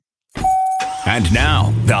And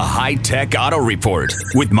now, the High Tech Auto Report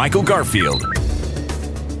with Michael Garfield.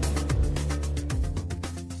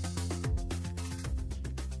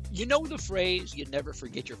 You know the phrase, you never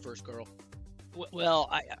forget your first girl? Well,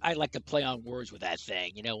 I like to play on words with that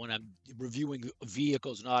thing. You know, when I'm reviewing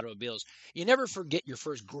vehicles and automobiles, you never forget your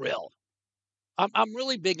first grill. I'm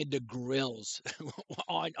really big into grills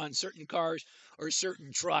on certain cars or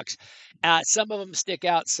certain trucks. Some of them stick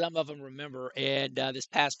out, some of them remember. And this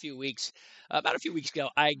past few weeks, about a few weeks ago,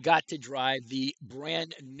 I got to drive the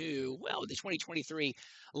brand new, the 2023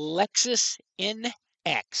 Lexus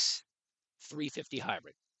NX 350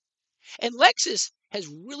 hybrid. And Lexus has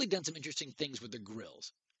really done some interesting things with their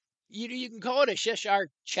grills. You can call it a Cheshire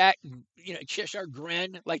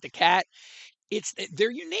grin, like the cat. They're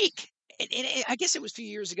unique. And I guess it was a few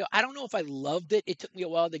years ago. I don't know if I loved it. It took me a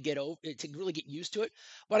while to get over to really get used to it.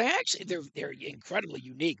 But they're incredibly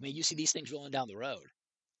unique. I mean, you see these things rolling down the road.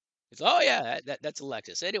 It's oh yeah, that's a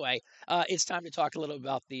Lexus. Anyway, it's time to talk a little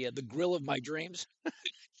about the grill of my dreams.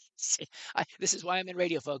 This is why I'm in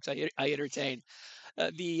radio, folks. I entertain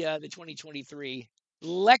the 2023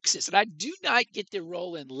 Lexus. And I do not get to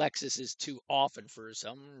roll in Lexuses too often for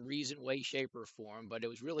some reason, way, shape, or form, but it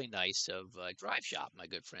was really nice of Drive Shop, my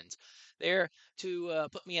good friends, there to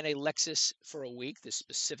put me in a Lexus for a week, the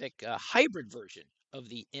specific hybrid version of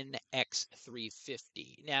the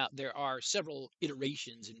NX350. Now, there are several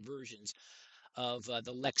iterations and versions of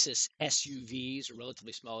the Lexus SUVs, or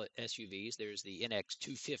relatively small SUVs. There's the NX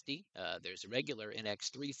 250, there's the regular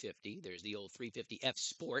NX 350, there's the old 350F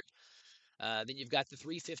Sport. Then you've got the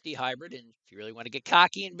 350 hybrid, and if you really want to get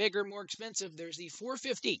cocky and bigger, more expensive, there's the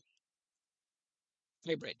 450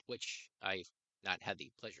 hybrid, which I've not had the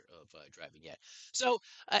pleasure of driving yet. So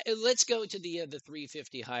let's go to the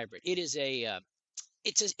 350 hybrid. It's an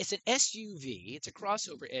SUV. It's a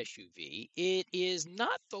crossover SUV. It is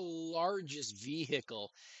not the largest vehicle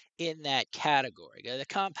in that category. The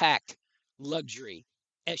compact luxury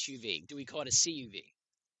SUV. Do we call it a CUV?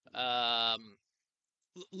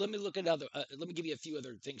 Let me look at let me give you a few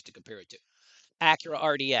other things to compare it to. Acura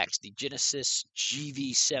RDX, the Genesis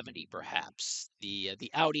GV70, perhaps the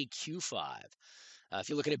Audi Q5. If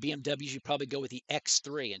you look at BMWs, you probably go with the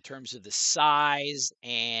X3 in terms of the size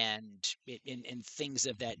and things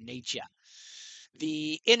of that nature.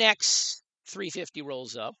 The NX 350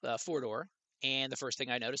 rolls up, four-door, and the first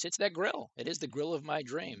thing I notice, it's that grill. It is the grill of my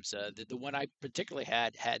dreams. The one I particularly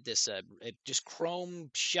had this just chrome,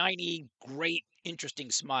 shiny, great, interesting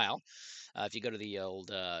smile. If you go to the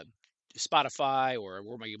old Spotify or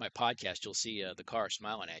where you might podcast, you'll see the car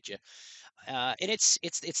smiling at you. And it's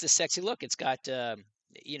the sexy look. It's got the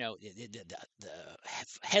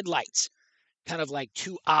headlights, kind of like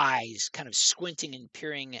two eyes, kind of squinting and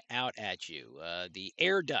peering out at you. The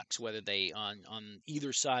air ducts, whether they on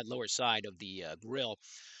either side, lower side of the grill,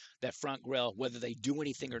 that front grill, whether they do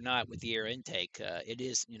anything or not with the air intake, it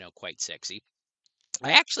is quite sexy.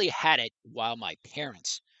 I actually had it while my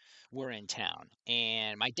parents were in town,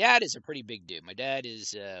 and my dad is a pretty big dude. My dad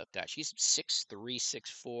is he's 6'3",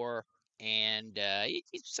 6'4", and he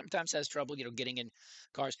sometimes has trouble, getting in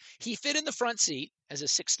cars. He fit in the front seat as a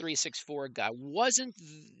 6'3", 6'4" guy. Wasn't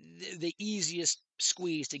the easiest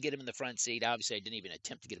squeeze to get him in the front seat. Obviously, I didn't even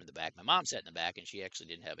attempt to get him in the back. My mom sat in the back, and she actually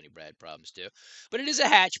didn't have any bad problems too. But it is a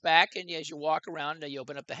hatchback, and as you walk around, you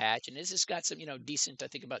open up the hatch, and it's just got some, decent, I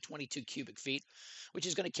think about 22 cubic feet, which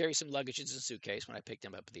is going to carry some luggage in a suitcase when I picked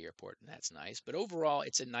him up at the airport, and that's nice. But overall,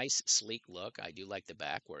 it's a nice, sleek look. I do like the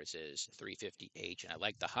back where it says 350H, and I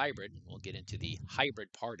like the hybrid. We'll get into the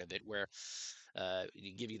hybrid part of it where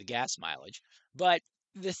you give you the gas mileage. But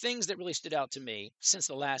the things that really stood out to me since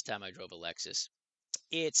the last time I drove a Lexus,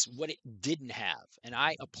 it's what it didn't have. And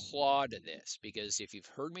I applaud this because if you've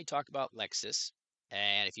heard me talk about Lexus,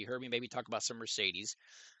 and if you heard me maybe talk about some Mercedes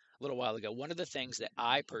a little while ago, one of the things that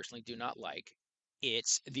I personally do not like,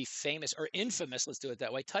 it's the famous or infamous, let's do it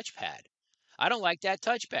that way, touchpad. I don't like that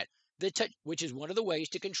touchpad, which is one of the ways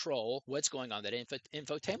to control what's going on that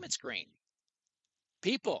infotainment screen.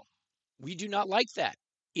 People, we do not like that.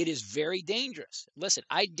 It is very dangerous. Listen,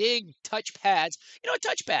 I dig touchpads. A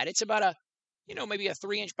touchpad, it's about maybe a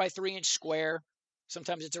 3-inch by 3-inch square.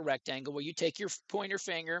 Sometimes it's a rectangle where you take your pointer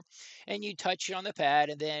finger and you touch on the pad,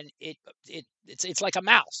 and then it's like a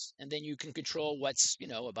mouse, and then you can control what's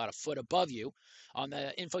about a foot above you on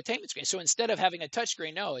the infotainment screen. So instead of having a touch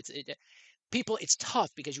screen, no, it's tough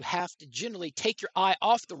because you have to generally take your eye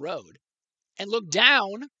off the road and look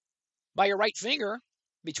down by your right finger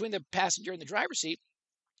between the passenger and the driver's seat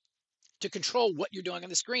to control what you're doing on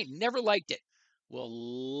the screen. Never liked it.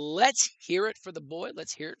 Well, let's hear it for the boy.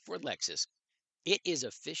 Let's hear it for Lexus. It is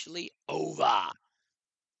officially over.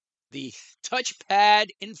 The touchpad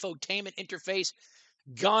infotainment interface,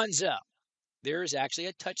 gonzo. There is actually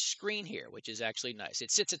a touch screen here, which is actually nice.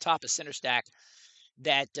 It sits atop a center stack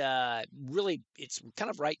that really, it's kind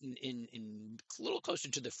of right in a little closer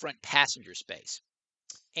to the front passenger space.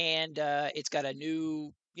 And it's got a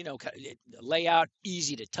new, layout,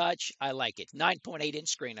 easy to touch. I like it. 9.8-inch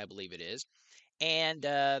screen, I believe it is. And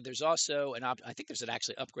there's also I think there's an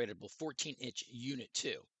actually upgradable 14-inch unit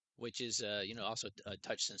too, which is also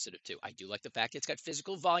touch sensitive too. I do like the fact it's got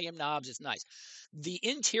physical volume knobs. It's nice. The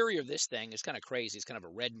interior of this thing is kind of crazy. It's kind of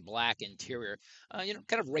a red and black interior,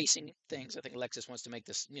 kind of racing things. I think Lexus wants to make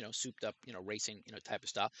this, souped up, racing, type of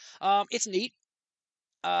stuff. It's neat.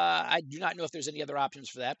 I do not know if there's any other options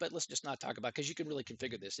for that, but let's just not talk about because you can really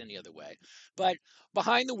configure this any other way. But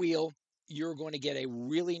behind the wheel, you're going to get a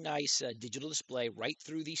really nice digital display right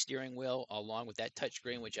through the steering wheel, along with that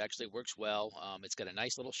touchscreen, which actually works well. It's got a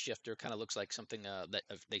nice little shifter, kind of looks like something that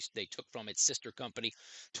they took from its sister company,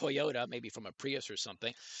 Toyota, maybe from a Prius or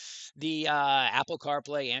something. The Apple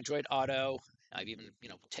CarPlay, Android Auto. I've even,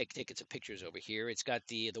 taken some pictures over here. It's got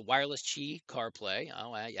the wireless Qi CarPlay.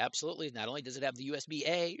 Oh, absolutely. Not only does it have the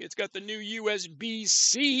USB-A, it's got the new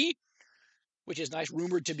USB-C, which is nice,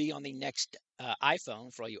 rumored to be on the next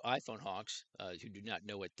iPhone for all you iPhone hawks who do not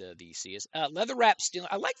know what the C is. Leather wrap steering.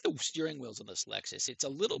 I like the steering wheels on this Lexus. It's a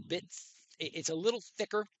little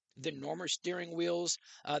thicker than normal steering wheels.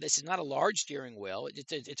 This is not a large steering wheel.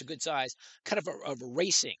 It's a good size, kind of a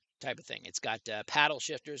racing type of thing. It's got paddle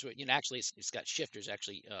shifters. Actually, it's got shifters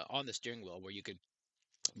actually on the steering wheel where you could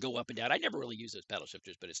go up and down. I never really use those paddle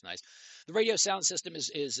shifters, but it's nice. The radio sound system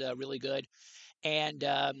is really good, and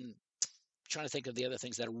trying to think of the other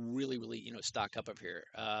things that are really, really, stock up here.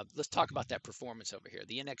 Let's talk about that performance over here.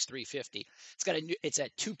 The NX350. It's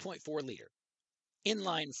at 2.4 liter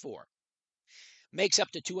inline four, makes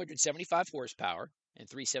up to 275 horsepower and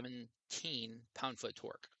 317 pound-foot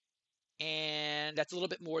torque. And that's a little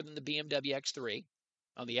bit more than the BMW X3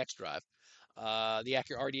 on the X-Drive, the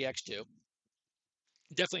Acura RDX2.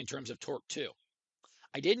 Definitely in terms of torque too.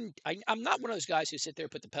 I'm not one of those guys who sit there,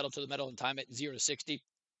 put the pedal to the metal and time it 0 to 60.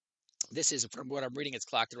 This is, from what I'm reading, it's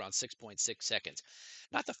clocked around 6.6 seconds.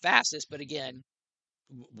 Not the fastest, but again,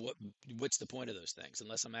 what's the point of those things?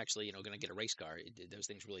 Unless I'm actually, going to get a race car, those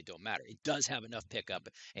things really don't matter. It does have enough pickup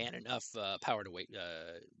and enough power to weight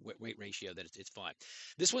ratio that it's fine.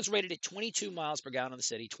 This one's rated at 22 miles per gallon in the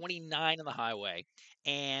city, 29 on the highway,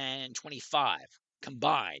 and 25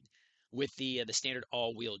 combined with the standard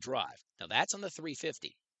all-wheel drive. Now that's on the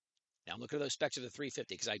 350. Now I'm looking at those specs of the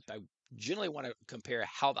 350 because I generally want to compare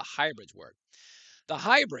how the hybrids work. The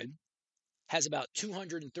hybrid has about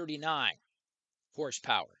 239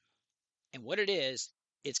 horsepower. And what it is,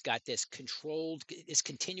 it's got this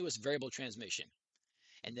continuous variable transmission.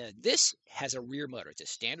 And then this has a rear motor. It's a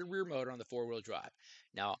standard rear motor on the four-wheel drive.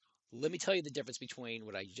 Now, let me tell you the difference between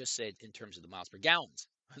what I just said in terms of the miles per gallons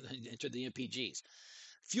into the MPGs.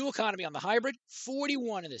 Fuel economy on the hybrid,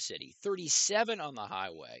 41 in the city, 37 on the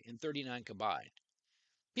highway, and 39 combined.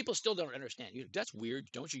 People still don't understand. That's weird.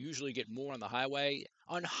 Don't you usually get more on the highway?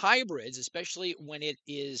 On hybrids, especially when it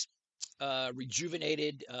is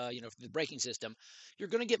rejuvenated, the braking system, you're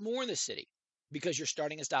going to get more in the city because you're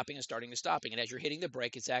starting and stopping and starting and stopping. And as you're hitting the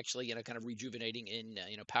brake, it's actually, kind of rejuvenating and,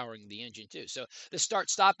 powering the engine too. So the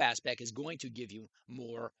start-stop aspect is going to give you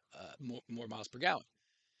more miles per gallon.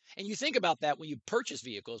 And you think about that when you purchase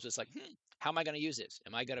vehicles, it's like, how am I going to use this?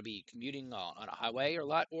 Am I going to be commuting on a highway or a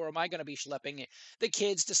lot, or am I going to be schlepping the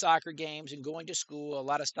kids to soccer games and going to school, a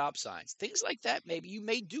lot of stop signs, things like that? Maybe you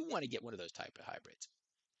may do want to get one of those type of hybrids.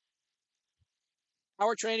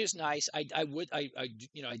 Powertrain is nice. I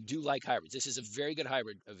do like hybrids. This is a very good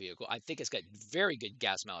hybrid vehicle. I think it's got very good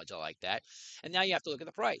gas mileage. I like that. And now you have to look at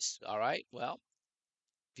the price. All right. Well,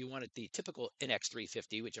 if you wanted the typical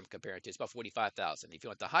NX350, which I'm comparing to, it's about $45,000. If you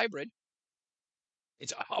want the hybrid,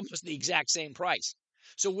 it's almost the exact same price.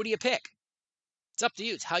 So what do you pick? It's up to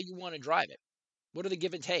you. It's how you want to drive it. What are the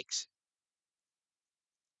give and takes?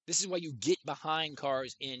 This is why you get behind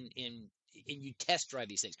cars and you test drive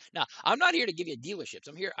these things. Now, I'm not here to give you dealerships.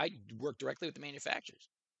 I work directly with the manufacturers.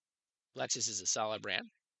 Lexus is a solid brand,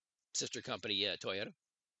 sister company, Toyota.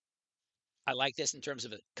 I like this in terms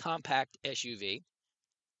of a compact SUV.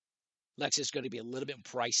 Lexus is going to be a little bit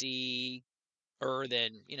pricey than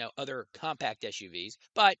other compact SUVs,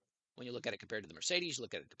 but when you look at it compared to the Mercedes, you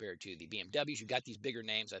look at it compared to the BMWs, you've got these bigger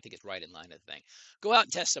names. I think it's right in line of the thing. Go out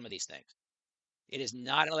and test some of these things. It is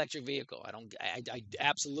not an electric vehicle. I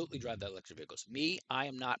absolutely drive that electric vehicles. Me, I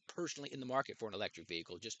am not personally in the market for an electric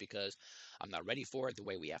vehicle just because I'm not ready for it. The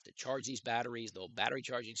way we have to charge these batteries, the old battery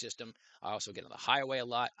charging system. I also get on the highway a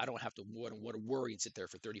lot. I don't have to worry and sit there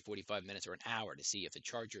for 30, 45 minutes or an hour to see if the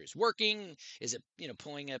charger is working. Is it,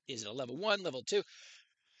 pulling up? Is it a level 1, level 2?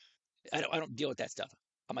 I don't deal with that stuff.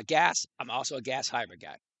 I'm also a gas hybrid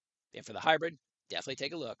guy. And for the hybrid, definitely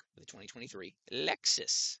take a look at the 2023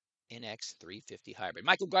 Lexus NX 350 Hybrid.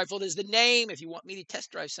 Michael Garfield is the name. If you want me to test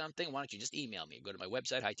drive something, why don't you just email me? Go to my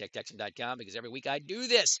website, hightech.com, because every week I do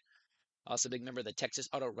this. Also, a big member of the Texas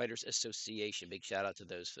Auto Writers Association. Big shout out to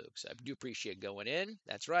those folks. I do appreciate going in.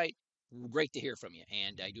 That's right. Great to hear from you.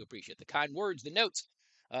 And I do appreciate the kind words, the notes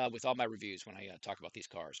with all my reviews when I talk about these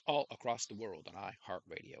cars all across the world on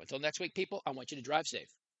iHeartRadio. Until next week, people, I want you to drive safe.